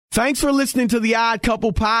Thanks for listening to the Odd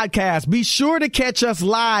Couple podcast. Be sure to catch us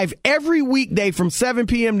live every weekday from 7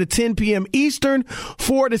 p.m. to 10 p.m. Eastern,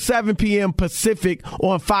 4 to 7 p.m. Pacific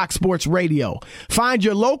on Fox Sports Radio. Find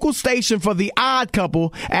your local station for the Odd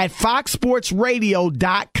Couple at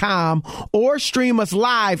foxsportsradio.com or stream us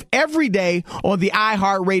live every day on the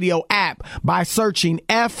iHeartRadio app by searching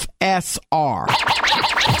FSR. Now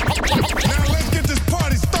let's get this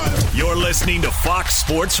party started. You're listening to Fox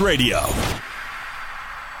Sports Radio.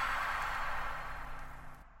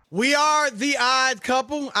 We are the Odd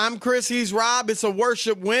Couple. I'm Chris. He's Rob. It's a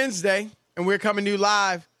Worship Wednesday, and we're coming to you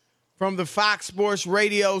live from the Fox Sports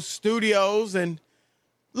Radio studios. And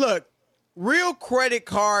look, real credit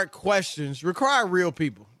card questions require real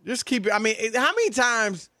people. Just keep it. I mean, how many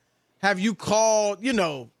times have you called,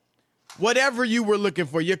 whatever you were looking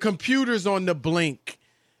for? Your computer's on the blink.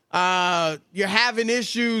 You're having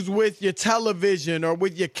issues with your television or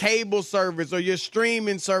with your cable service or your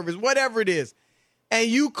streaming service, whatever it is. And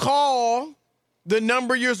you call the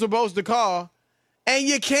number you're supposed to call, and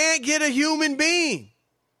you can't get a human being.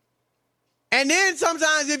 And then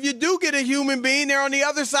sometimes if you do get a human being, they're on the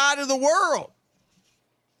other side of the world.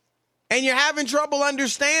 And you're having trouble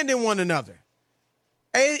understanding one another.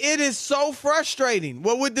 It is so frustrating.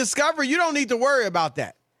 Well, with Discover, you don't need to worry about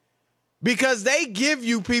that. Because they give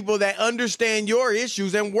you people that understand your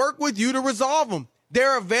issues and work with you to resolve them.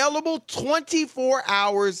 They're available 24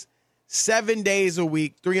 hours 7 days a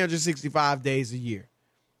week, 365 days a year.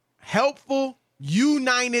 Helpful,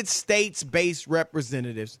 United States-based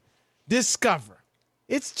representatives. Discover.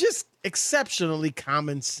 It's just exceptionally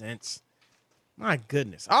common sense. My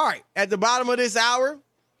goodness. All right, at the bottom of this hour,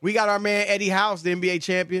 we got our man Eddie House, the NBA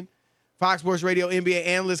champion, Fox Sports Radio NBA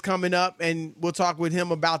analyst coming up, and we'll talk with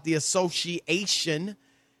him about the association.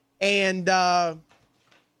 And I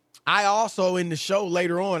also, in the show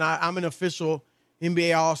later on, I'm an official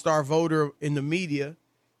NBA All-Star voter in the media,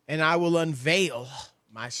 and I will unveil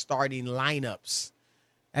my starting lineups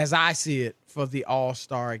as I see it for the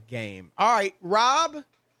All-Star game. All right, Rob,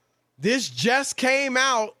 this just came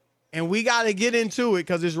out, and we got to get into it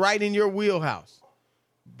because it's right in your wheelhouse.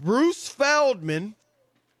 Bruce Feldman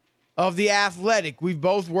of The Athletic. We've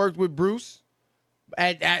both worked with Bruce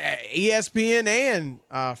at ESPN and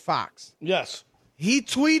Fox. Yes. He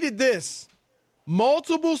tweeted this: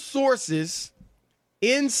 multiple sources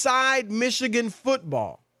inside Michigan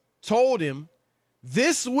football told him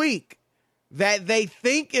this week that they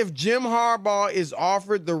think if Jim Harbaugh is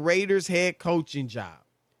offered the Raiders head coaching job,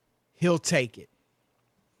 he'll take it.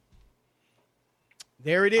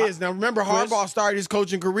 There it is. Now, remember, Harbaugh started his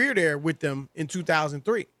coaching career there with them in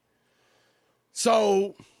 2003.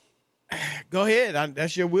 So, go ahead.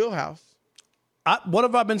 That's your wheelhouse. What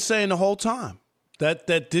have I been saying the whole time?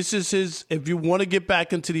 That this is his, if you want to get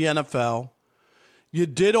back into the NFL, you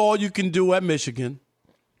did all you can do at Michigan.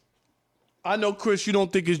 I know, Chris, you don't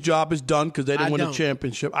think his job is done because they didn't win a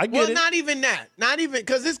championship. I get it. Well, not even that. Not even,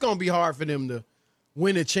 because it's going to be hard for them to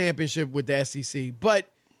win a championship with the SEC. But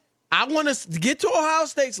I want us to get to Ohio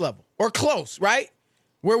State's level, or close, right?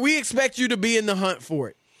 Where we expect you to be in the hunt for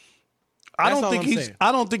it. I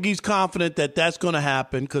don't think he's confident that that's going to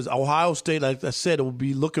happen because Ohio State, like I said, will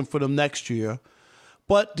be looking for them next year.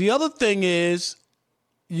 But the other thing is,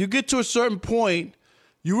 you get to a certain point.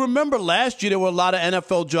 You remember last year there were a lot of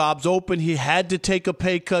NFL jobs open. He had to take a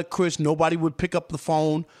pay cut, Chris. Nobody would pick up the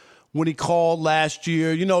phone when he called last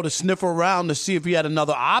year, to sniff around to see if he had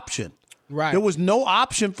another option. Right. There was no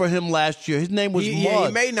option for him last year. His name was Mud.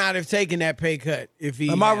 He may not have taken that pay cut if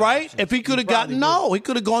he. Am I right? If he could have gotten, he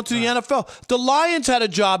could have gone to the NFL. The Lions had a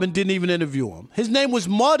job and didn't even interview him. His name was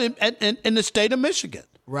Mud in the state of Michigan.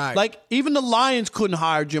 Right. Like, even the Lions couldn't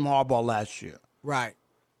hire Jim Harbaugh last year. Right.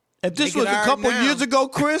 If this was a couple years ago,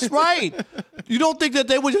 Chris, right? You don't think that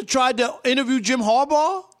they would have tried to interview Jim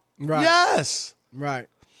Harbaugh? Right. Yes. Right.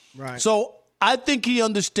 So I think he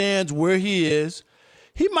understands where he is.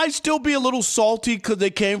 He might still be a little salty because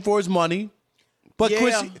they came for his money. But,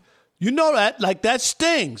 Chris, you know that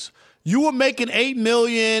stings. You were making $8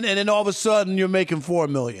 million, and then all of a sudden you're making $4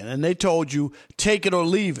 million. And they told you, take it or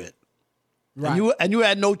leave it. Right. And you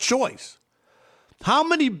had no choice. How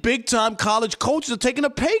many big-time college coaches are taking a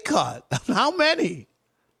pay cut? How many?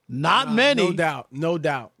 Not many. No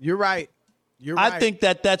doubt. You're right. I think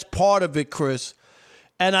that's part of it, Chris.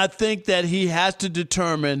 And I think that he has to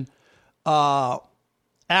determine,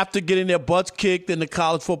 after getting their butts kicked in the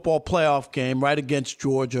college football playoff game right against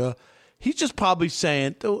Georgia, he's just probably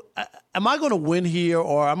saying, am I going to win here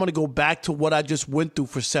or I'm going to go back to what I just went through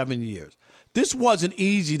for 7 years? This wasn't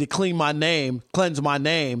easy to cleanse my name,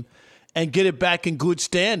 and get it back in good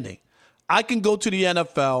standing. I can go to the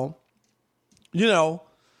NFL,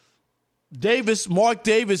 Mark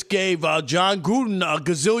Davis gave John Gruden $1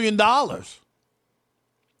 gazillion.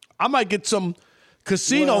 I might get some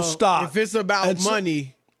casino stock. If it's about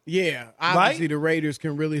money, yeah, obviously the Raiders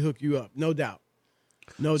can really hook you up. No doubt.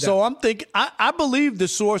 No doubt. So I'm thinking, I believe the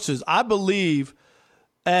sources. I believe,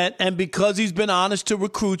 and because he's been honest to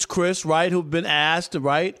recruits, Chris, right, who've been asked,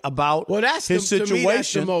 right, about his situation. To me,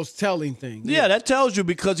 that's the most telling thing. Yeah, that tells you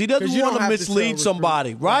because he doesn't want to mislead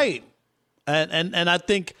somebody, right? And I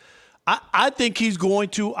think he's going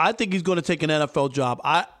to. I think he's going to take an NFL job.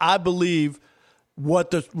 I believe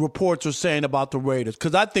what the reports are saying about the Raiders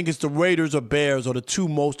because I think it's the Raiders or Bears are the two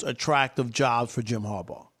most attractive jobs for Jim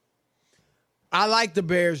Harbaugh. I like the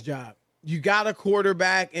Bears job. You got a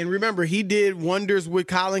quarterback, and remember, he did wonders with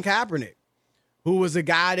Colin Kaepernick, who was a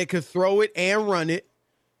guy that could throw it and run it,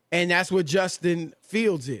 and that's what Justin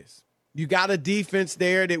Fields is. You got a defense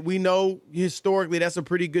there that we know historically that's a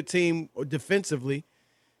pretty good team defensively.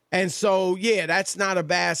 And so, yeah, that's not a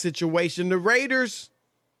bad situation. The Raiders,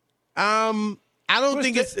 I don't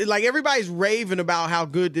think it's like everybody's raving about how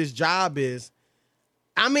good this job is.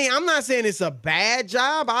 I mean, I'm not saying it's a bad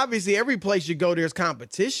job. Obviously, every place you go, there's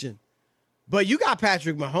competition. But you got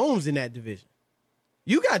Patrick Mahomes in that division.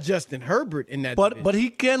 You got Justin Herbert in that division. But he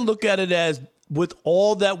can look at it as with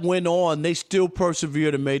all that went on, they still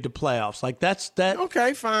persevered and made the playoffs. Like that's that.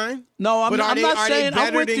 Okay, fine. No, I'm not saying better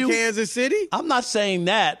I'm with than you. Kansas City? I'm not saying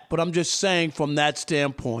that, but I'm just saying from that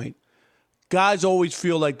standpoint, guys always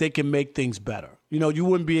feel like they can make things better. You know, you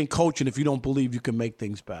wouldn't be in coaching if you don't believe you can make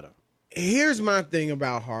things better. Here's my thing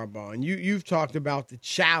about Harbaugh, and you've talked about the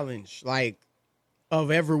challenge, like,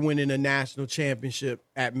 of ever winning a national championship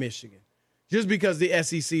at Michigan, just because the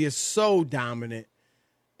SEC is so dominant.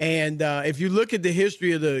 And if you look at the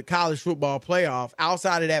history of the college football playoff,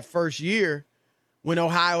 outside of that first year when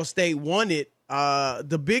Ohio State won it,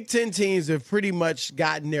 the Big Ten teams have pretty much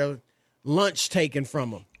gotten their lunch taken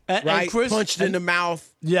from them. Right? And Chris, punched in the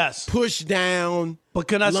mouth. Yes. Pushed down. But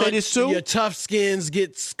can I say this too? Your tough skins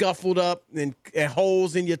get scuffled up and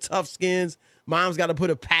holes in your tough skins. Mom's got to put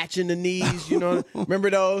a patch in the knees, you know. Remember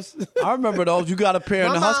those? I remember those. You got a pair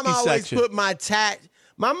in the Husky section.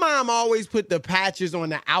 My mom always put the patches on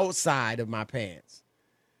the outside of my pants.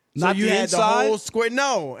 Not so you the had inside? the whole square.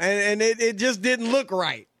 No, and it just didn't look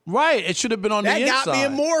right. Right. It should have been on the inside. That got me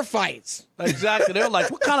in more fights. Exactly. They're like,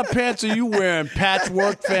 what kind of pants are you wearing,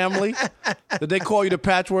 Patchwork Family? Did they call you the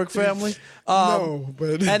Patchwork Family? No,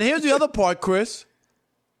 but... And here's the other part, Chris.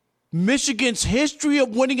 Michigan's history of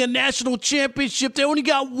winning a national championship, they only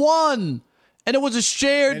got one. And it was a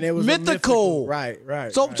shared mythical. Right.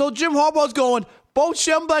 So Jim Harbaugh's going, Bo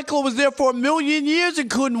Schembechler was there for 1,000,000 years and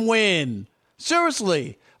couldn't win.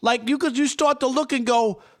 Seriously. Like, you start to look and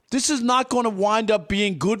go, this is not going to wind up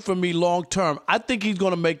being good for me long term. I think he's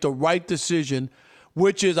going to make the right decision,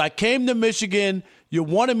 which is I came to Michigan. You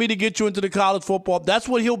wanted me to get you into the college football. That's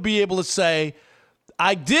what he'll be able to say.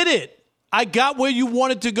 I did it. I got where you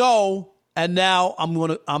wanted to go, and now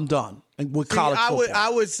I'm done with college football. I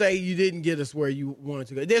would say you didn't get us where you wanted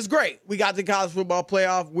to go. That's great. We got the college football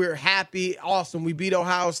playoff. We're happy. Awesome. We beat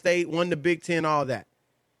Ohio State, won the Big Ten, all that.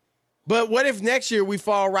 But what if next year we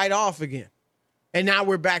fall right off again? And now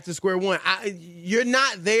we're back to square one. You're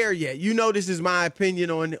not there yet. You know this is my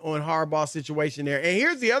opinion on Harbaugh's situation there. And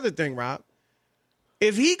here's the other thing, Rob.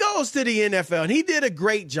 If he goes to the NFL, and he did a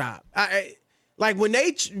great job. Like when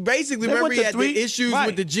they basically, remember he had the issues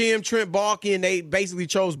with the GM, Trent Baalke, and they basically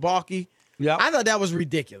chose Baalke. Yeah, I thought that was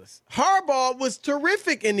ridiculous. Harbaugh was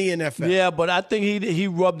terrific in the NFL. Yeah, but I think he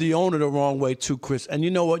rubbed the owner the wrong way too, Chris. And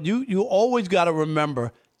you know what? You always got to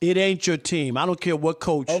remember, it ain't your team. I don't care what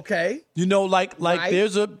coach. Okay. You know, like right.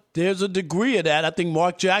 there's a degree of that. I think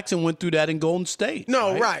Mark Jackson went through that in Golden State.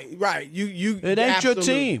 No, right. It ain't your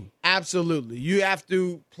team. Absolutely. You have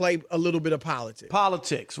to play a little bit of politics.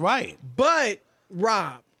 Politics, right. But,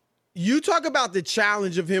 Rob, you talk about the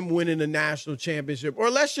challenge of him winning a national championship, or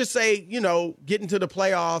let's just say, getting to the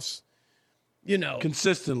playoffs,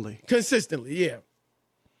 Consistently, yeah.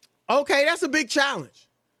 Okay, that's a big challenge.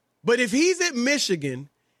 But if he's at Michigan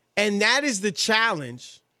and that is the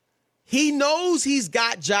challenge, he knows he's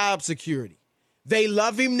got job security. They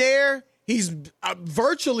love him there. He's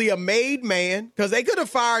virtually a made man because they could have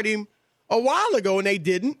fired him a while ago and they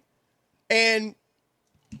didn't. And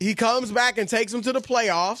he comes back and takes them to the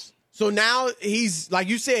playoffs. So now he's, like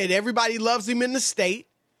you said, everybody loves him in the state.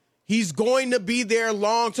 He's going to be there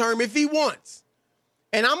long term if he wants.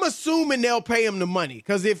 And I'm assuming they'll pay him the money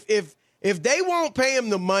because if they won't pay him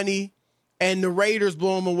the money and the Raiders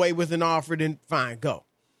blow him away with an offer, then fine, go.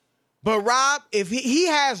 But, Rob, if he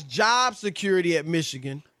has job security at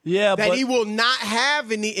Michigan, but he will not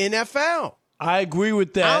have in the NFL. I agree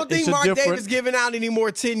with that. I don't think Mark Davis giving out any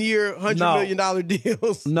more 10-year, $100 million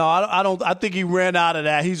deals. No, I don't. I think he ran out of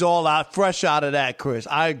that. He's all out, fresh out of that, Chris.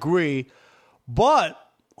 I agree. But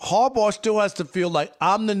Harbaugh still has to feel like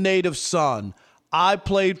I'm the native son. I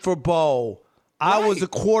played for Bo. I was a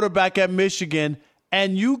quarterback at Michigan,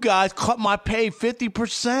 and you guys cut my pay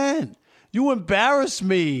 50%. You embarrassed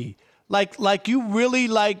me. Like you really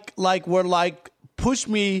were pushed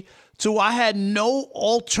me to I had no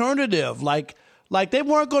alternative. Like they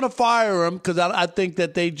weren't going to fire him because I think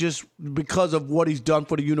that they just because of what he's done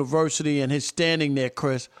for the university and his standing there,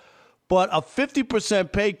 Chris. But a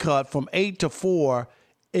 50% pay cut from 8 to 4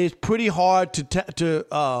 is pretty hard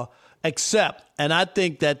to accept, and I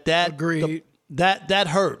think that agreed. That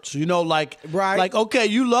hurts. Right. Like, okay,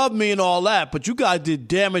 you love me and all that, but you guys did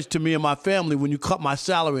damage to me and my family when you cut my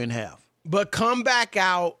salary in half. But come back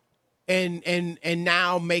out and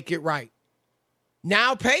now make it right.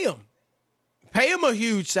 Now pay him. Pay him a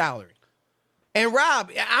huge salary. And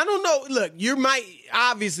Rob, I don't know. Look,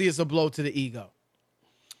 obviously it's a blow to the ego.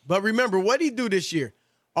 But remember, what did he do this year?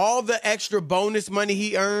 All the extra bonus money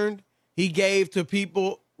he earned, he gave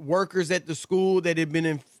to workers at the school that had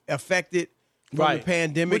been affected from the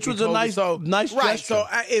pandemic. Which was a nice gesture. Right. So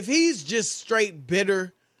if he's just straight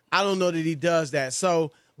bitter, I don't know that he does that.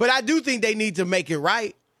 So, but I do think they need to make it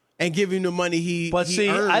right and give him the money he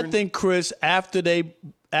earned. I think, Chris, after they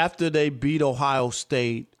beat Ohio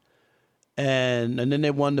State and then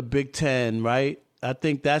they won the Big Ten, right? I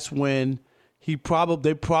think that's when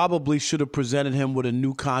they probably should have presented him with a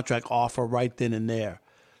new contract offer right then and there.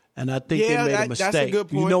 And I think they made a mistake. That's a good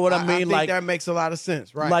point. You know what I mean? I think that makes a lot of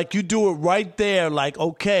sense, right? Like you do it right there. Like,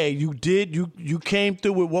 okay, you came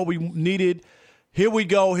through with what we needed. Here we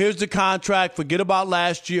go. Here's the contract. Forget about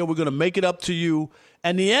last year. We're going to make it up to you.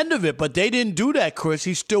 And the end of it. But they didn't do that, Chris.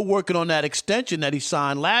 He's still working on that extension that he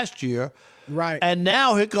signed last year. Right. And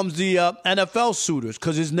now here comes the NFL suitors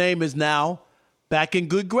because his name is now back in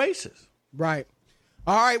good graces. Right.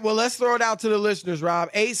 All right. Well, let's throw it out to the listeners,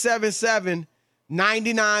 Rob. 877-99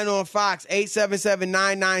 on Fox,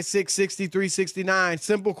 877-996-6369.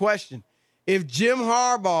 Simple question. If Jim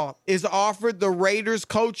Harbaugh is offered the Raiders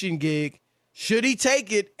coaching gig, should he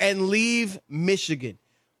take it and leave Michigan?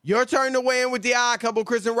 Your turn to weigh in with the Odd Couple,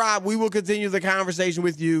 Chris and Rob. We will continue the conversation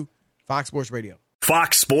with you, Fox Sports Radio.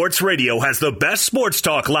 Fox Sports Radio has the best sports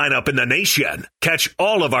talk lineup in the nation. Catch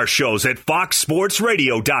all of our shows at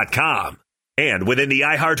foxsportsradio.com. And within the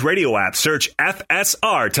iHeartRadio app, search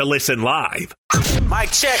FSR to listen live.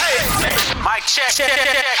 Mic check. Mic check.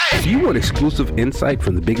 Do you want exclusive insight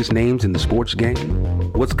from the biggest names in the sports game?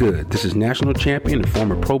 What's good? This is national champion and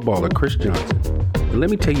former pro baller Chris Johnson. And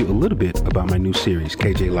let me tell you a little bit about my new series,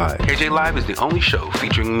 KJ Live. KJ Live is the only show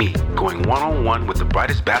featuring me going one-on-one with the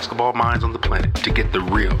brightest basketball minds on the planet to get the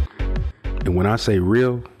real. And when I say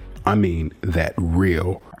real, I mean that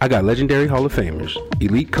real. I got legendary Hall of Famers,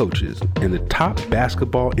 elite coaches, and the top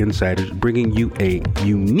basketball insiders bringing you a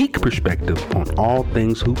unique perspective on all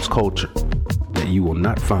things hoops culture that you will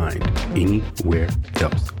not find anywhere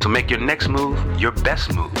else. So make your next move your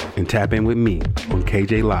best move and tap in with me on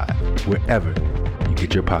KJ Live, wherever you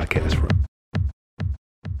get your podcast from.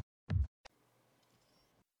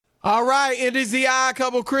 All right, it is the Odd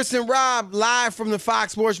Couple, Chris and Rob, live from the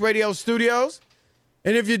Fox Sports Radio studios.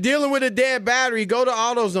 And if you're dealing with a dead battery, go to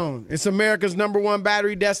AutoZone. It's America's #1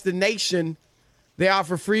 battery destination. They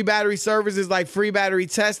offer free battery services like free battery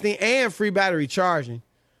testing and free battery charging.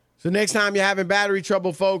 So next time you're having battery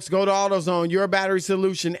trouble, folks, go to AutoZone, your battery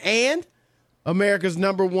solution, and America's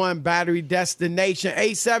 #1 battery destination.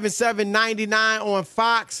 877-99 on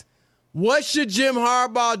Fox. What should Jim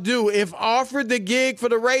Harbaugh do if offered the gig for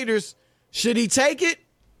the Raiders? Should he take it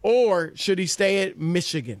or should he stay at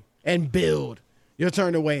Michigan and build? Your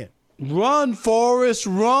turn to weigh in. Run, Forrest,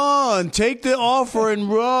 run. Take the offer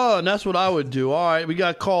and run. That's what I would do. All right, we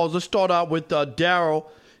got calls. Let's start out with Daryl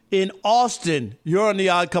in Austin. You're on the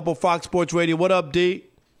Odd Couple, Fox Sports Radio. What up, D?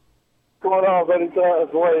 What's going on, buddy?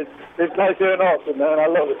 Boy, it's nice here in Austin, man. I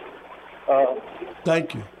love it.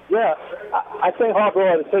 Thank you. Yeah, I think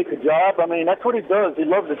Harbaugh ought to take the job. I mean, that's what he does. He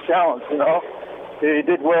loves the challenge, you know. He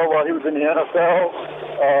did well while he was in the NFL.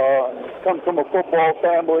 Comes from a football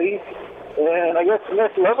family. And I guess the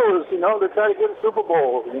next level is, you know, to try to get a Super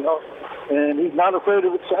Bowl, you know. And he's not afraid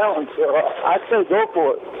of a challenge. So I'd say go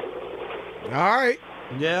for it. All right.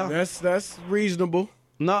 Yeah. That's reasonable.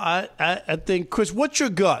 No, I think, Chris, what's your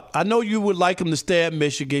gut? I know you would like him to stay at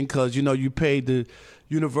Michigan because, you know, you paid the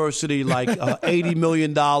university like $80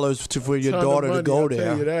 million for your daughter to go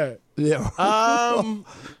there. I'll tell you that. Yeah.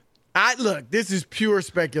 Look, this is pure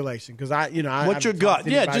speculation because What's your gut?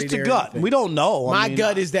 Yeah, just a gut. We don't know. My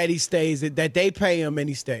gut is that he stays. That they pay him and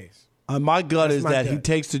he stays. My gut is that he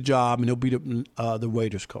takes the job and he'll be the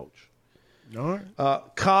Raiders coach. All right.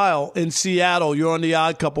 Kyle in Seattle, you're on the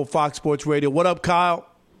Odd Couple, Fox Sports Radio. What up, Kyle?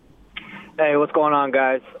 Hey, what's going on,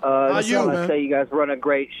 guys? How just you, want to man? say you guys run a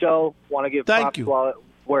great show. Want to give props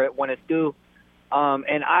when it's due.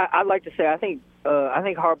 And I'd like to say I think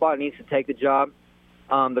Harbaugh needs to take the job.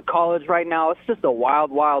 The college right now, it's just a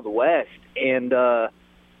wild, wild west. And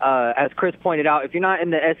as Chris pointed out, if you're not in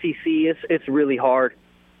the SEC, it's really hard.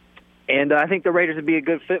 And I think the Raiders would be a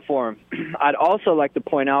good fit for him. I'd also like to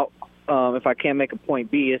point out, if I can make a point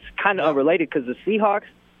B, it's kind of unrelated because the Seahawks,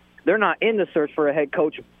 they're not in the search for a head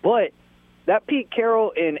coach, but that Pete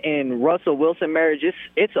Carroll and Russell Wilson marriage,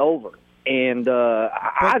 it's over. And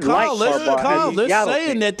I'd like Harbaugh. Kyle, they're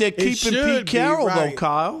saying that they're It keeping should Pete Carroll, be, right. though,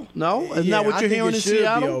 Kyle. No? Isn't Yeah, that what I you're think hearing it in should be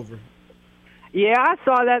Seattle? over. Yeah, I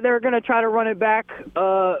saw that they were going to try to run it back.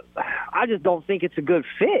 I just don't think it's a good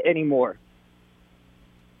fit anymore.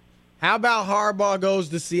 How about Harbaugh goes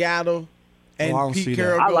to Seattle and Pete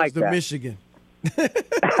Carroll goes to Michigan?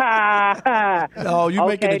 Oh, you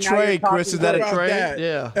making a trade, Chris? Is that a about trade? that?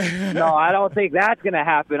 Yeah. No, I don't think that's going to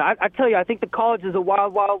happen. I tell you, I think the college is a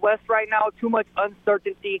wild, wild west right now. Too much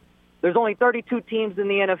uncertainty. There's only 32 teams in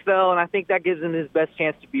the NFL, and I think that gives him his best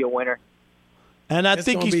chance to be a winner. And I It's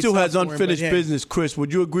think gonna he be still tough has for him, unfinished but yeah. business, Chris.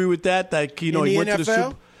 Would you agree with that? That he In the went to the NFL?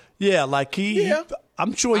 Super. Yeah, like Yeah.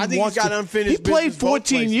 I'm sure he I think wants he's got to. unfinished He played business both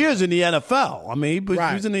 14 places. years in the NFL. I mean, he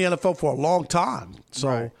Right. was in the NFL for a long time. So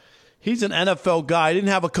Right. he's an NFL guy. He didn't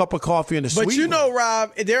have a cup of coffee in the suite. But you know,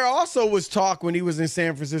 Rob, there also was talk when he was in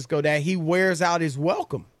San Francisco that he wears out his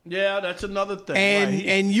welcome. Yeah, that's another thing. And- right.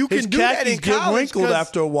 and you his can do that in khakis get college wrinkled 'cause-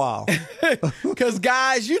 after a while. Because,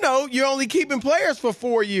 guys, you're only keeping players for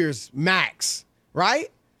 4 years max, right?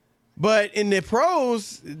 But in the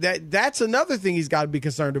pros, that's another thing he's got to be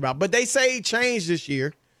concerned about. But they say he changed this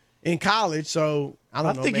year in college, so I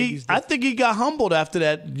don't know. I think he got humbled after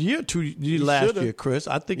that last should've. year, Chris.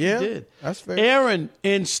 I think Yeah, he did. that's fair. Aaron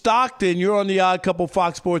in Stockton, you're on the Odd Couple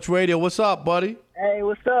Fox Sports Radio. What's up, buddy? Hey,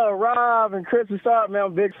 what's up, Rob and Chris? What's up, man?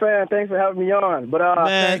 I'm a big fan. Thanks for having me on. But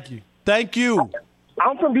Man, thank you.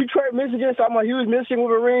 I'm from Detroit, Michigan, so I'm a huge Michigan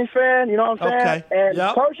Wolverines fan. You know what I'm saying? Okay. And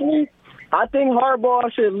Yep. personally, I think Harbaugh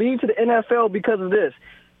should leave to the NFL because of this.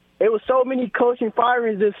 It was so many coaching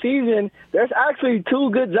firings this season. There's actually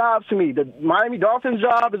two good jobs to me. The Miami Dolphins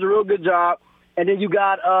job is a real good job, and then you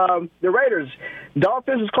got the Raiders.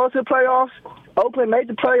 Dolphins was close to the playoffs. Oakland made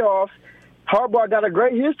the playoffs. Harbaugh got a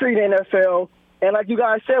great history in the NFL. And like you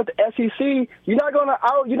guys said with the SEC, you're not gonna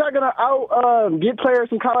get players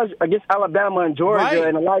from college against Alabama and Georgia Right.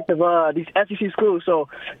 and the likes of these SEC schools. So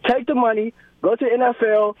take the money, go to the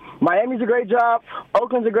NFL. Miami's a great job,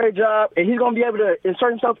 Oakland's a great job, and he's gonna be able to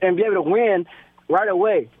insert himself and be able to win right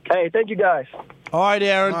away. Hey, thank you guys. All right,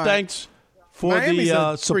 Aaron. All right. Thanks for Miami's the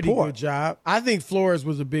a pretty support. good job. I think Flores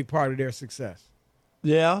was a big part of their success.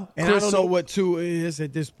 Yeah, And Chris, I don't know what two is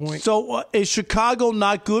at this point. So is Chicago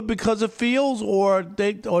not good because of Fields, or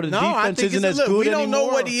the No, I defense think isn't it's as good we don't know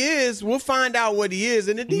anymore? what he is. We'll find out what he is.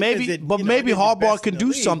 And the defense, Maybe is the Harbaugh best can in the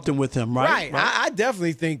do league. something with him, right? I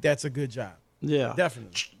definitely think that's a good job. Yeah,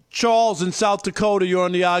 Definitely. Charles in South Dakota, you're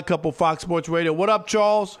on the Odd Couple Fox Sports Radio. What up,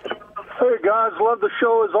 Charles? Hey, guys, love the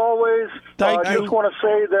show as always. Thank I you. just want to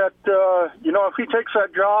say that, if he takes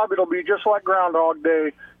that job, it'll be just like Groundhog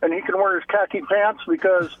Day, and he can wear his khaki pants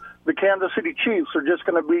because the Kansas City Chiefs are just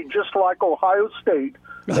going to be just like Ohio State,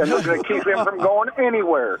 and they're going to keep him from going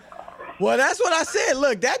anywhere. Well, that's what I said.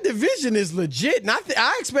 Look, that division is legit, and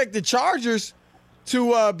I expect the Chargers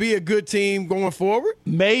to be a good team going forward.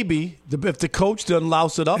 Maybe if the coach doesn't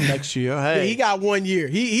louse it up next year. Hey, Yeah, he got 1 year.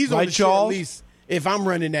 He's on Right, the short Charles? lease. If I'm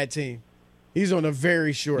running that team, he's on a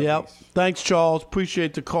very short Yep. lease. Thanks, Charles.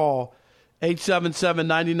 Appreciate the call.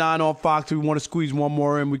 877-99 on Fox. If we want to squeeze one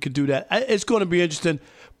more in, we could do that. It's going to be interesting,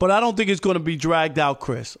 but I don't think it's going to be dragged out,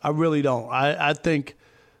 Chris. I really don't. I think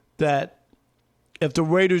that if the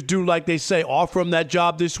Raiders do like they say, offer him that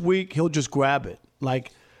job this week, he'll just grab it.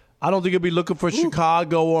 Like, I don't think he'll be looking for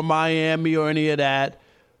Chicago or Miami or any of that.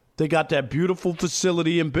 They got that beautiful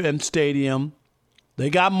facility and stadium. They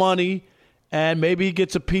got money, and maybe he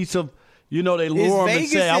gets a piece of, they lure him and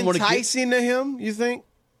Vegas say, I want to get. enticing to him, you think?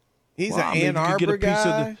 He's Well, I an mean, Ann if you could Arbor get a piece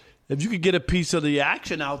guy. if you could get a piece of the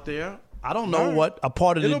action out there, I don't know All right. what a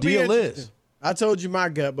part of It'll the be deal interesting. is. I told you my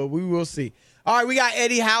gut, but we will see. All right, we got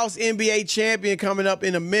Eddie House, NBA champion, coming up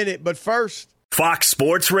in a minute. But first, Fox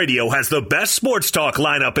Sports Radio has the best sports talk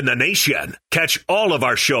lineup in the nation. Catch all of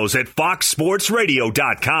our shows at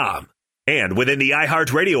foxsportsradio.com. And within the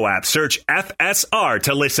iHeartRadio app, search FSR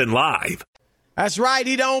to listen live. That's right.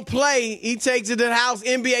 He don't play. He takes it to the house.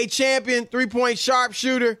 NBA champion, three-point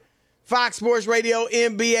sharpshooter, Fox Sports Radio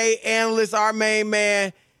NBA analyst, our main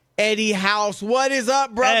man, Eddie House. What is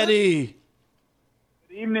up, brother? Eddie.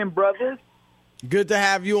 Good evening, brothers. Good to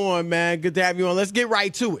have you on, man. Good to have you on. Let's get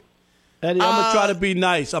right to it. Eddie, I'm going to try to be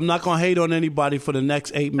nice. I'm not going to hate on anybody for the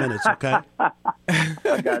next 8 minutes, okay?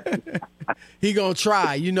 He going to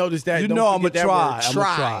try. You notice that. You know I'm going to try.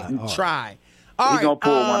 Try. All right. He's going to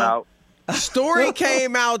pull one out. Story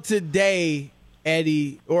came out today,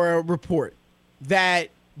 Eddie, or a report, that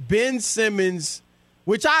Ben Simmons,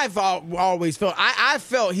 which I've always felt, I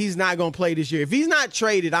felt he's not going to play this year. If he's not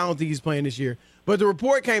traded, I don't think he's playing this year. But the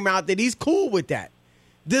report came out that he's cool with that.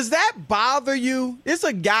 Does that bother you? It's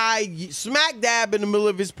a guy smack dab in the middle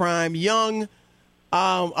of his prime, young,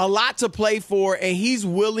 a lot to play for, and he's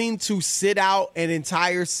willing to sit out an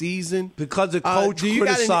entire season because the coach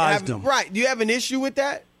criticized him. Right? Do you have an issue with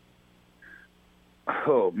that?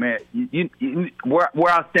 Oh man, where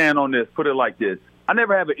I stand on this, put it like this: I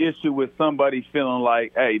never have an issue with somebody feeling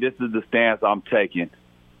like, "Hey, this is the stance I'm taking."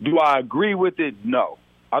 Do I agree with it? No,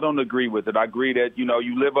 I don't agree with it. I agree that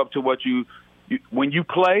you live up to what you when you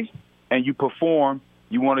play and you perform,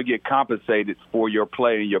 you want to get compensated for your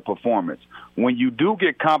play and your performance. When you do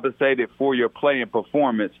get compensated for your play and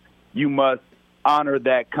performance, you must honor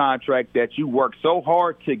that contract that you worked so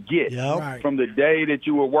hard to get from the day that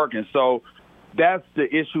you were working. So that's the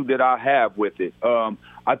issue that I have with it.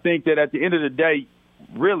 I think that at the end of the day,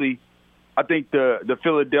 really, I think the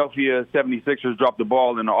Philadelphia 76ers dropped the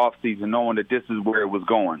ball in the offseason knowing that this is where it was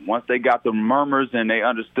going. Once they got the murmurs and they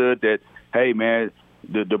understood that, hey, man,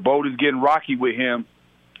 the boat is getting rocky with him,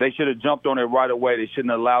 they should have jumped on it right away. They shouldn't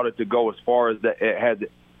have allowed it to go as far as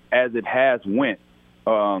it has went.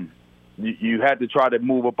 You had to try to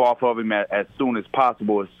move up off of him as soon as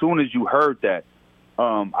possible. As soon as you heard that,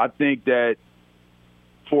 I think that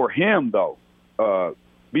for him, though,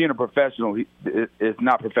 being a professional is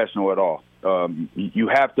not professional at all. You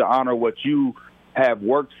have to honor what you have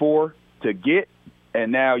worked for to get,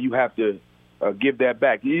 and now you have to give that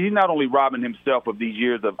back. He's not only robbing himself of these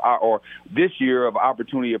years or this year of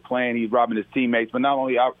opportunity of playing, he's robbing his teammates, but not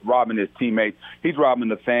only robbing his teammates, he's robbing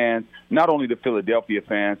the fans, not only the Philadelphia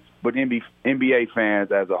fans, but NBA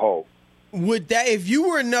fans as a whole. Would that, if you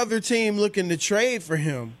were another team looking to trade for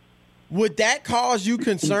him, would that cause you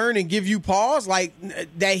concern and give you pause, like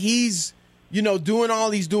that he's, doing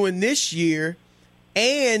all he's doing this year?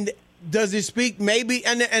 And does it speak maybe,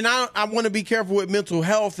 and I want to be careful with mental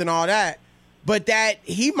health and all that, but that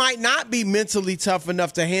he might not be mentally tough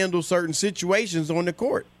enough to handle certain situations on the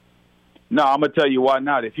court? No, I'm going to tell you why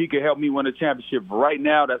not. If he could help me win a championship right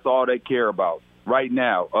now, that's all they care about right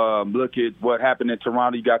now. Look at what happened in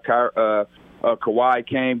Toronto. You got Kawhi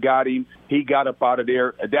came, got him. He got up out of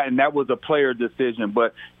there. That was a player decision.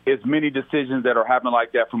 But it's many decisions that are happening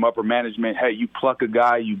like that from upper management. Hey, you pluck a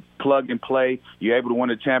guy, you plug and play. You're able to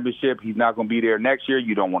win a championship. He's not going to be there next year.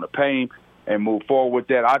 You don't want to pay him and move forward with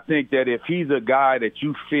that. I think that if he's a guy that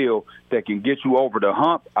you feel that can get you over the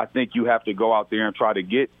hump, I think you have to go out there and try to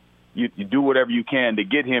get you do whatever you can to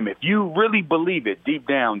get him. If you really believe it deep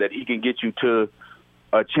down that he can get you to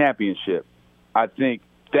a championship, I think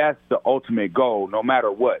that's the ultimate goal, no matter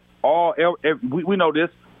what. We know this.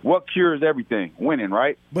 What cures everything? Winning,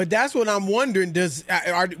 right? But that's what I'm wondering.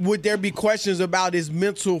 Would there be questions about his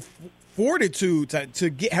mental fortitude to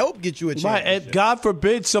help get you a championship? Right, and God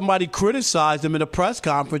forbid somebody criticized him in a press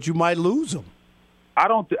conference, you might lose him. I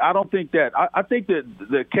don't think that. I think that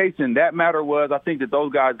the case in that matter was, I think that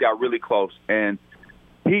those guys got really close, and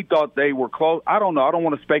he thought they were close. I don't know. I don't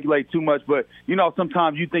want to speculate too much, but,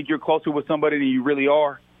 sometimes you think you're closer with somebody than you really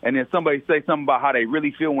are, and then somebody say something about how they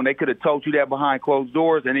really feel when they could have told you that behind closed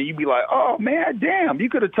doors, and then you be like, oh, man, damn, you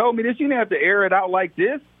could have told me this. You didn't have to air it out like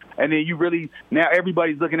this. And then now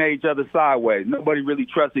everybody's looking at each other sideways. Nobody really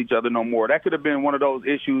trusts each other no more. That could have been one of those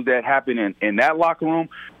issues that happened in that locker room,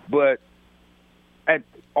 but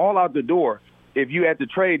all out the door, if you at the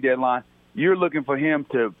trade deadline, you're looking for him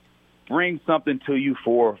to bring something to you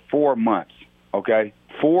for 4 months, okay?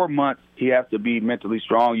 4 months, he has to be mentally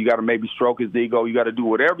strong. You got to maybe stroke his ego. You got to do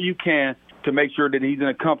whatever you can to make sure that he's in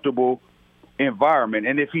a comfortable environment.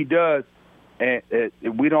 And if he does, and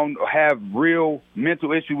we don't have real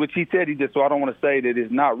mental issues, which he said he did, so I don't want to say that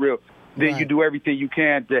it's not real, then you do everything you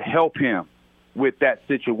can to help him with that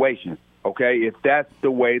situation, okay, if that's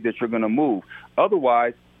the way that you're going to move.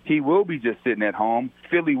 Otherwise, he will be just sitting at home.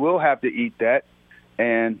 Philly will have to eat that,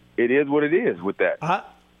 and it is what it is with that.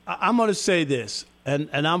 I'm going to say this, and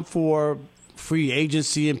I'm for free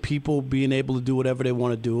agency and people being able to do whatever they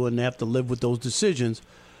want to do, and they have to live with those decisions.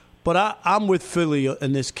 But I'm with Philly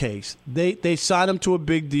in this case. They signed him to a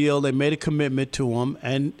big deal. They made a commitment to him,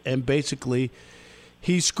 and basically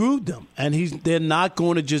he screwed them. And they're not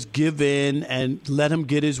going to just give in and let him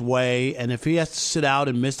get his way. And if he has to sit out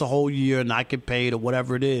and miss the whole year and not get paid or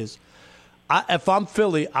whatever it is, if I'm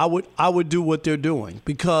Philly, I would do what they're doing.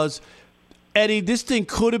 Because, Eddie, this thing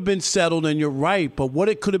could have been settled, and you're right. But what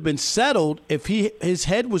it could have been settled if his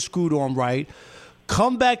head was screwed on right,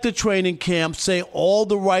 come back to training camp, say all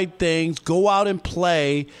the right things, go out and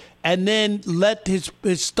play, and then let his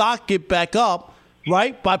stock get back up,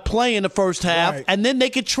 right, by playing the first half, right. And then they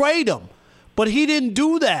could trade him. But he didn't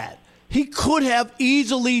do that. He could have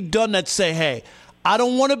easily done that, say, hey, I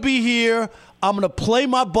don't want to be here. I'm going to play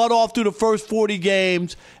my butt off through the first 40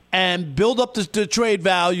 games and build up the trade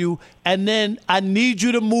value, and then I need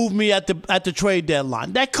you to move me at the trade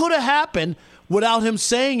deadline. That could have happened without him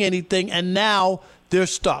saying anything, and now they're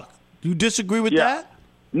stuck. Do you disagree with that?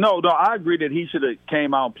 No, I agree that he should have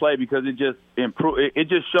came out and played because it just it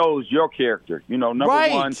just shows your character. You know, number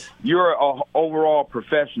one, you're an overall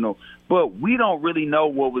professional, but we don't really know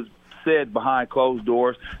what was said behind closed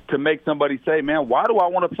doors to make somebody say, man, why do I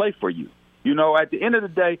want to play for you? You know, at the end of the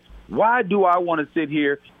day, why do I want to sit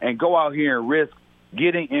here and go out here and risk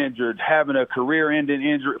getting injured, having a career-ending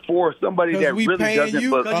injury for somebody that really doesn't?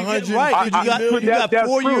 You got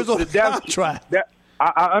 4 years on the contract.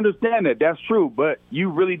 I understand that. That's true, but you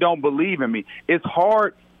really don't believe in me. It's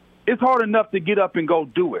hard. It's hard enough to get up and go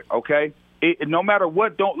do it. Okay, no matter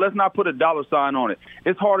what. Let's not put a dollar sign on it.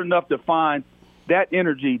 It's hard enough to find that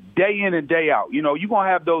energy day in and day out. You know, you're gonna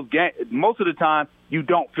have those games. Most of the time, you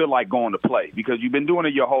don't feel like going to play because you've been doing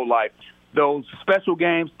it your whole life. Those special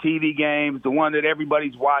games, TV games, the one that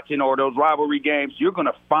everybody's watching, or those rivalry games, you're going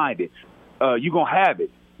to find it. You're going to have it.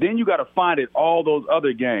 Then you got to find it all those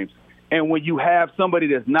other games. And when you have somebody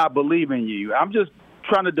that's not believing you, I'm just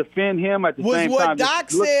trying to defend him at the same time. Was what Doc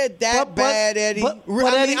said that bad, Eddie?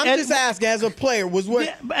 I'm just asking as a player. Was what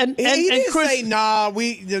he didn't say, nah,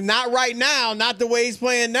 we not right now, not the way he's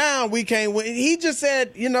playing now. We can't win. He just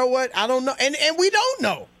said, you know what? I don't know. And we don't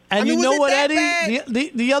know. And you know what, Eddie?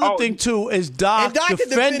 The other thing, too, is Doc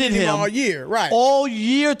defended him all year, right? All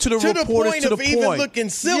year to the reporters, to the point. Even looking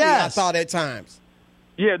silly, yes. I thought at times.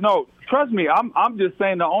 Yeah, no, trust me. I'm just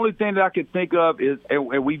saying the only thing that I could think of is,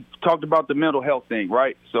 and we talked about the mental health thing,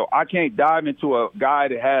 right? So I can't dive into a guy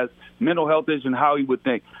that has mental health issues and how he would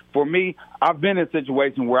think. For me, I've been in a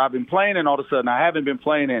situation where I've been playing and all of a sudden I haven't been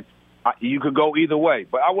playing, and you could go either way.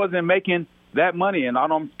 But I wasn't making that money, and I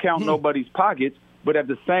don't count nobody's pockets. But at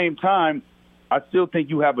the same time, I still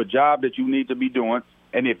think you have a job that you need to be doing.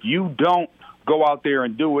 And if you don't go out there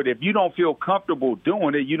and do it, if you don't feel comfortable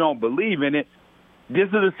doing it, you don't believe in it, this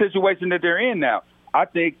is the situation that they're in now. I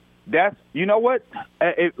think that's, you know what,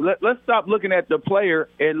 let's stop looking at the player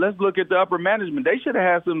and let's look at the upper management. They should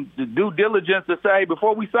have had some due diligence to say,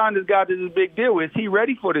 before we sign this guy to this big deal, is he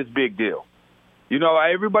ready for this big deal? You know,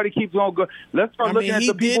 everybody keeps on going. Let's start looking at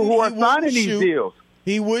the people who are signing these deals.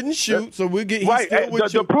 He wouldn't shoot, so we get right.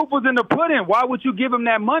 The proof was in the pudding. Why would you give him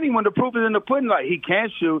that money when the proof is in the pudding? Like, he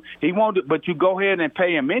can't shoot, he won't, but you go ahead and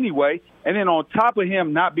pay him anyway. And then on top of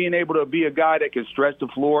him not being able to be a guy that can stretch the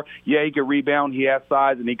floor, yeah, he can rebound, he has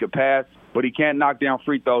size, and he can pass, but he can't knock down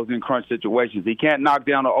free throws in crunch situations. He can't knock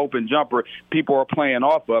down an open jumper. People are playing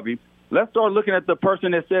off of him. Let's start looking at the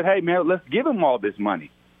person that said, hey, man, let's give him all this money.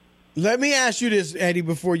 Let me ask you this, Eddie,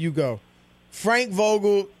 before you go. Frank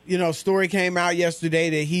Vogel, story came out yesterday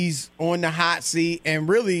that he's on the hot seat and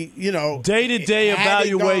really, day-to-day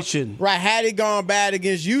evaluation. Had it gone bad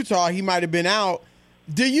against Utah, he might have been out.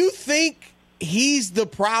 Do you think he's the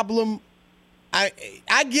problem? I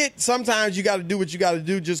get sometimes you got to do what you got to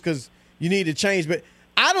do just because you need to change, but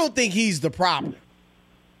I don't think he's the problem.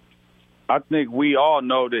 I think we all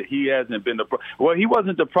know that he hasn't been the problem. Well, he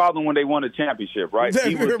wasn't the problem when they won the championship, right?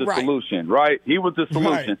 He was the solution, right? He was the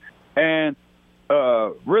solution. Right. And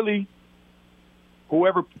really,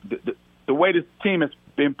 whoever the way this team has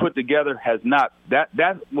been put together has not.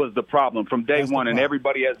 That was the problem from day one, and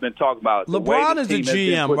everybody has been talking about it. LeBron is the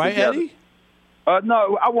GM, right, together. Eddie?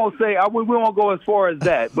 No, I won't say. We won't go as far as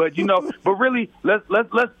that. But but really, let's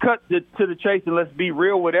cut to the chase and let's be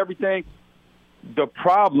real with everything. The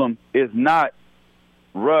problem is not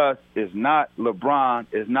Russ, is not LeBron,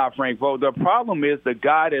 is not Frank Vogel. The problem is the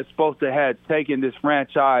guy that's supposed to have taken this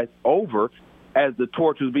franchise over as the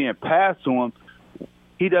torch was being passed to him.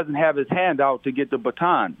 He doesn't have his hand out to get the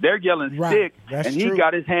baton. They're yelling stick, and he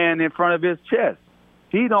got his hand in front of his chest.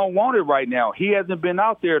 He don't want it right now. He hasn't been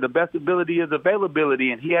out there. The best ability is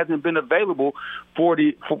availability, and he hasn't been available for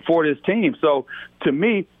this team. So, to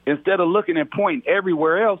me, instead of looking and pointing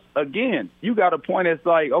everywhere else, again, you got a point that's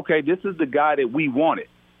like, okay, this is the guy that we wanted.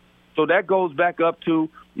 So that goes back up to,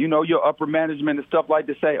 your upper management and stuff like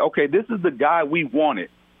to say, okay, this is the guy we wanted,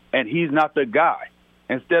 and he's not the guy.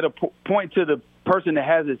 Instead of point to the person that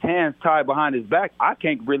has his hands tied behind his back, I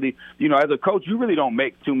can't really, as a coach, you really don't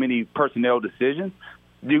make too many personnel decisions.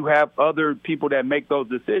 You have other people that make those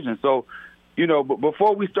decisions. So, but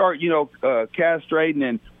before we start, castrating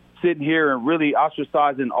and sitting here and really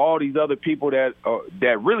ostracizing all these other people that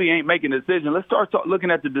really ain't making a decision, let's start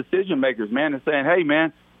looking at the decision makers, man, and saying, hey,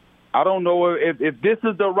 man, I don't know if this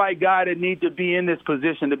is the right guy that needs to be in this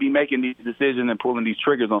position to be making these decisions and pulling these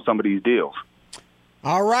triggers on some of these deals.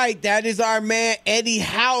 All right, that is our man Eddie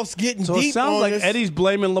House getting so deep on it sounds like Eddie's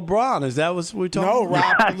blaming LeBron. Is that what we're talking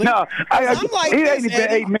about? No, it ain't been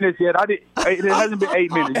 8 minutes yet. It hasn't been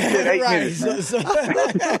 8 minutes. You said 8 minutes.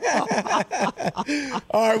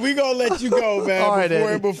 All right, we're going to let you go,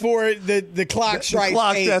 man, before the clock strikes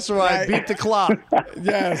 8. That's right. Beat the clock.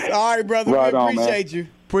 Yes. All right, brother. Right we appreciate you.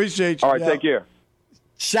 Appreciate you. All right, take care.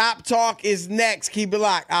 Shop Talk is next. Keep it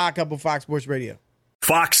locked. Odd Couple, Fox Sports Radio.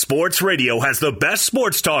 Fox Sports Radio has the best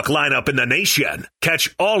sports talk lineup in the nation.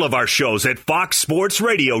 Catch all of our shows at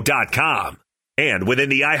foxsportsradio.com. And within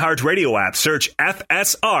the iHeartRadio app, search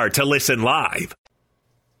FSR to listen live.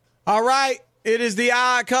 All right, it is the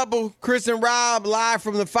Odd Couple, Chris and Rob, live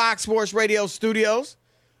from the Fox Sports Radio studios.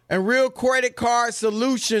 And real credit card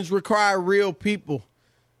solutions require real people.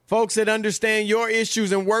 Folks that understand your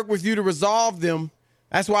issues and work with you to resolve them.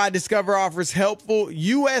 That's why Discover offers helpful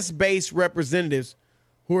U.S.-based representatives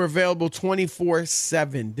who are available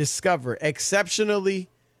 24/7. Discover, exceptionally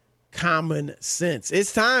common sense.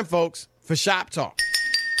 It's time, folks, for Shop Talk.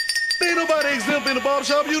 Ain't nobody exempt in the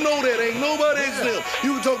barbershop. You know that. Ain't nobody exempt.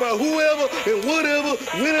 You can talk about whoever and whatever,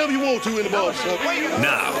 whenever you want to in the barbershop.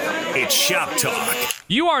 Now, it's Shop Talk.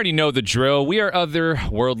 You already know the drill. We are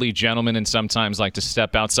otherworldly gentlemen and sometimes like to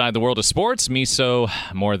step outside the world of sports. Me so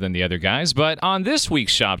more than the other guys. But on this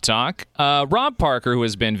week's Shop Talk, Rob Parker, who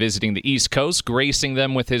has been visiting the East Coast, gracing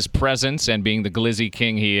them with his presence and being the glizzy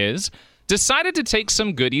king he is, decided to take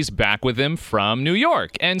some goodies back with him from New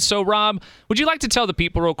York. And so, Rob, would you like to tell the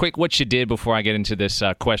people real quick what you did before I get into this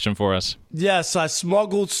question for us? Yes, I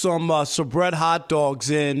smuggled some Sabret hot dogs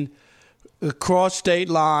in across state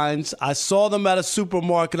lines. I saw them at a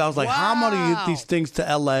supermarket. I was like, how am I going to get these things to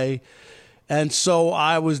L.A.? And so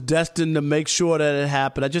I was destined to make sure that it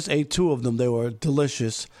happened. I just ate 2 of them. They were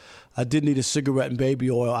delicious. I did need a cigarette and baby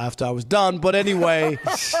oil after I was done. But anyway,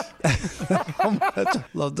 I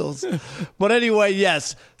love those. But anyway,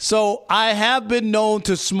 yes. So I have been known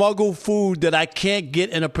to smuggle food that I can't get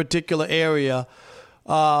in a particular area,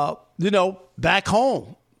 back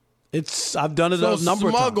home. I've done it a number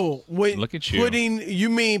of times. Look at you. You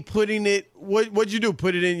mean putting it, what'd you do?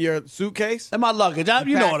 Put it in your suitcase? In my luggage.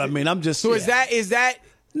 You know what I mean. I'm just. So is that?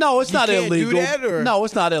 No, it's not illegal. Do that, or? No,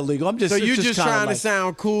 it's not illegal. I'm just. So you're just trying to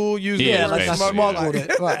sound cool. Like I smuggled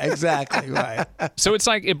it. Right, exactly. Right. So it's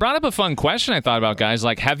like, it brought up a fun question I thought about, guys.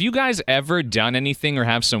 Like, have you guys ever done anything or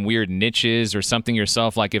have some weird niches or something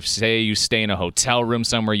yourself? Like, if, say, you stay in a hotel room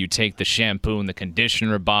somewhere, you take the shampoo and the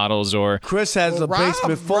conditioner bottles, or Chris has a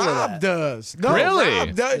basement full of that. Rob does. No, really?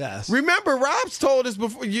 Rob does. Yes. Remember, Rob's told us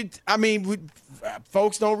before.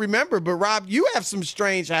 Folks don't remember, but Rob, you have some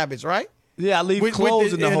strange habits, right? Yeah, I leave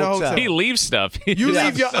clothes in the hotel. He leaves stuff. You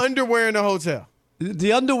leave your underwear in the hotel.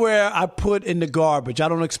 The underwear I put in the garbage. I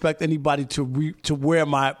don't expect anybody to wear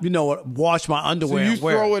wash my underwear. So you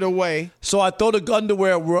throw it away. So I throw the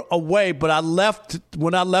underwear away, but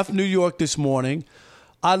when I left New York this morning,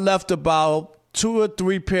 I left about 2 or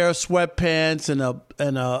 3 pair of sweatpants and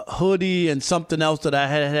a hoodie and something else that I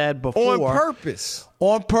had before. On purpose.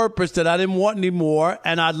 On purpose, that I didn't want anymore.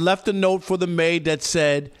 And I left a note for the maid that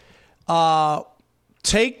said,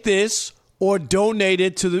 take this or donate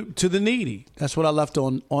it to the needy. That's what I left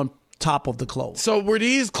on top of the clothes. So were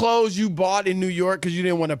these clothes you bought in New York because you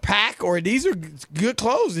didn't want to pack, or these are good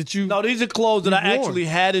clothes that you? No, these are clothes that I actually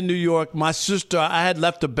had in New York. My sister, I had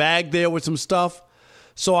left a bag there with some stuff,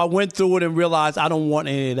 so I went through it and realized I don't want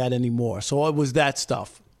any of that anymore. So it was that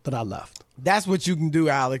stuff that I left. That's what you can do,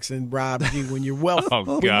 Alex and Rob G, when you're wealthy.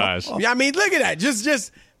 Oh gosh! I mean, look at that.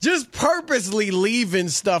 Just purposely leaving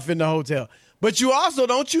stuff in the hotel. But you also,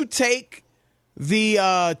 don't you take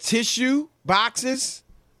the tissue boxes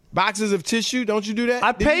of tissue? Don't you do that?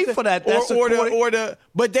 I paid for that. That's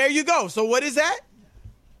but there you go. So what is that?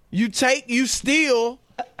 You steal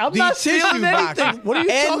I'm the not tissue stealing boxes. anything. What are you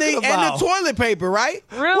talking about? And the toilet paper, right?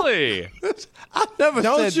 Really? I never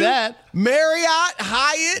said that. Marriott,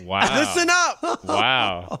 Hyatt. Wow. Listen up.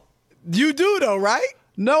 Wow. You do though, right?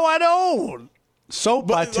 No, I don't.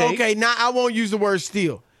 Soap I take. Okay, now I won't use the word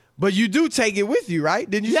steal. But you do take it with you, right?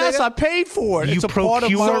 Didn't you say Yes, that? I paid for it. You it's a part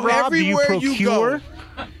of my procure, Rob? Do you procure?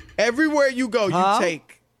 Everywhere you go,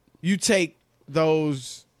 you take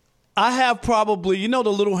those. I have probably, the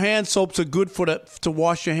little hand soaps are good to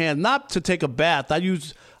wash your hands, not to take a bath.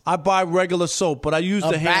 I buy regular soap, but I use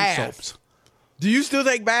the hand soaps. Do you still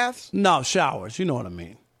take baths? No, showers. You know what I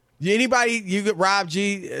mean. Anybody, Rob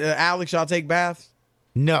G, Alex, y'all take baths?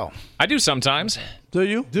 No. I do sometimes. Do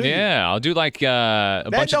you? Yeah, I'll do like a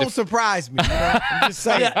bunch of That don't surprise me. I'm just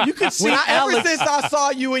saying. Yeah, you can see ever since I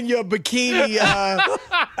saw you in your bikini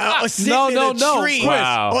sitting in a tree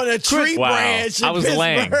on a tree branch in I was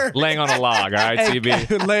Pittsburgh. laying on a log, all right,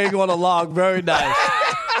 CB? Laying on a log. Very nice.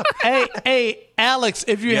 Hey, Alex,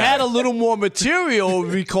 if you had a little more material, it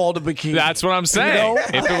would be called a bikini. That's what I'm saying.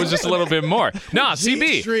 If it was just a little bit more. No, CB.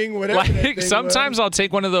 G-string, whatever that thing Sometimes I'll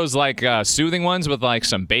take one of those soothing ones with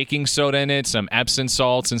some baking soda in it, some Epsom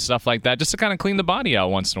salts and stuff like that, just to kind of clean the body out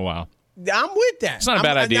once in a while. I'm with that. It's not a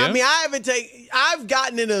bad idea. I mean, I've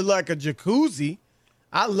gotten into a jacuzzi.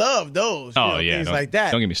 I love those. Things like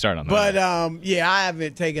that. Don't get me started on that. But I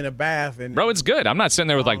haven't taken a bath. Bro, it's good. I'm not sitting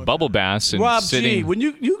there with bubble baths and Rob sitting. G, when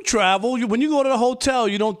you travel, when you go to the hotel,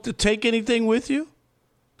 you don't take anything with you?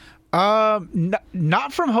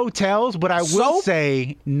 Not from hotels, but I will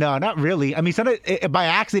say no, not really. I mean, by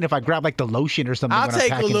accident, if I grab the lotion or something, I'll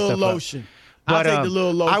take a little lotion. But I'll take the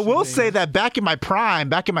little lotion. I will say that back in my prime,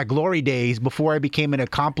 back in my glory days, before I became an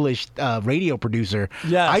accomplished radio producer,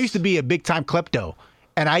 I used to be a big time klepto.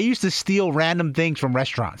 And I used to steal random things from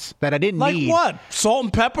restaurants that I didn't need. Like what? Salt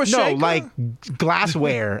and pepper shaker? No, like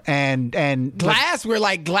glassware and glassware,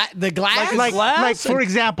 the glass. Like for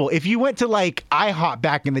example, if you went to IHOP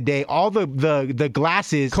back in the day, all the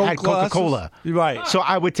glasses had Coca-Cola. Right. So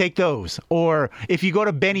I would take those. Or if you go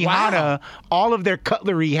to Benihana, all of their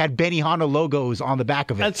cutlery had Benihana logos on the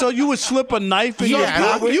back of it. And so you would slip a knife in your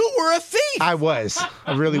pocket? You were a thief. I was.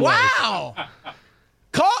 I really was. Wow.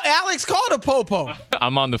 Call the popo.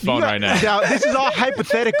 I'm on the phone right now. Now, this is all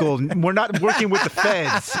hypothetical. We're not working with the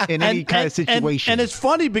feds in any kind of situation. And it's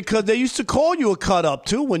funny because they used to call you a cut up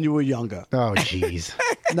too when you were younger. Oh, jeez.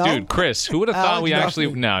 No? Dude, Chris, who would have thought we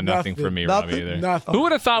actually... No, nothing for me, Rob, either. Nothing. Who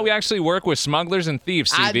would have thought we actually work with smugglers and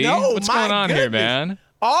thieves, CB? I know, What's going on here, man?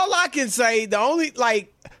 All I can say, the only,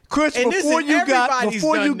 Chris, before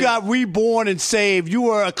you got reborn and saved, you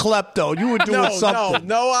were a klepto. You were doing something.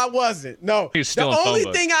 No, I wasn't. No. The only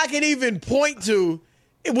thing I can even point to,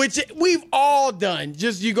 which we've all done,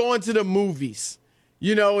 just you go into the movies, and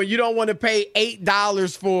you don't want to pay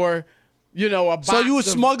 $8 for, a box. So you were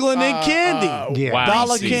smuggling in candy.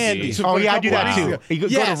 Dollar candy. Oh, yeah, I do that too. You go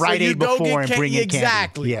to Rite Aid before and bring in candy.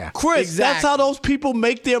 Exactly. Yeah. Chris, that's how those people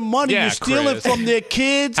make their money. Yeah, you steal it from their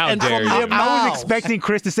kids and from their mouths. I was expecting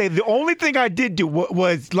Chris to say the only thing I did do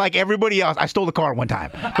was like everybody else. I stole a car one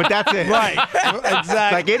time, but that's it. Right. Exactly.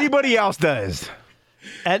 Like anybody else does.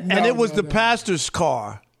 And it was the pastor's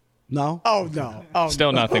car. No? Oh, no. Oh,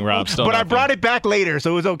 Still nothing, Rob. Still but nothing. I brought it back later,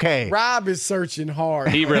 so it was okay. Rob is searching hard.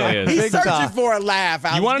 He really is. He's searching for a laugh.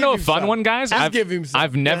 You want to know a fun one, guys?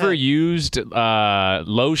 I've never used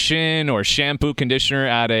lotion or shampoo, conditioner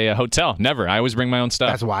at a hotel. Never. I always bring my own stuff.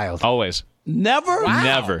 That's wild. Always. Never? Wow.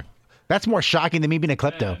 Never. That's more shocking than me being a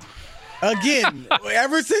klepto. Again,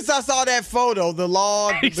 ever since I saw that potho, the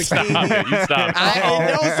log, the bikini, it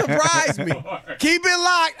don't surprise me. Keep it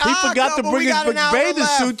locked. He forgot to bring his bathing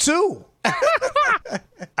suit, too.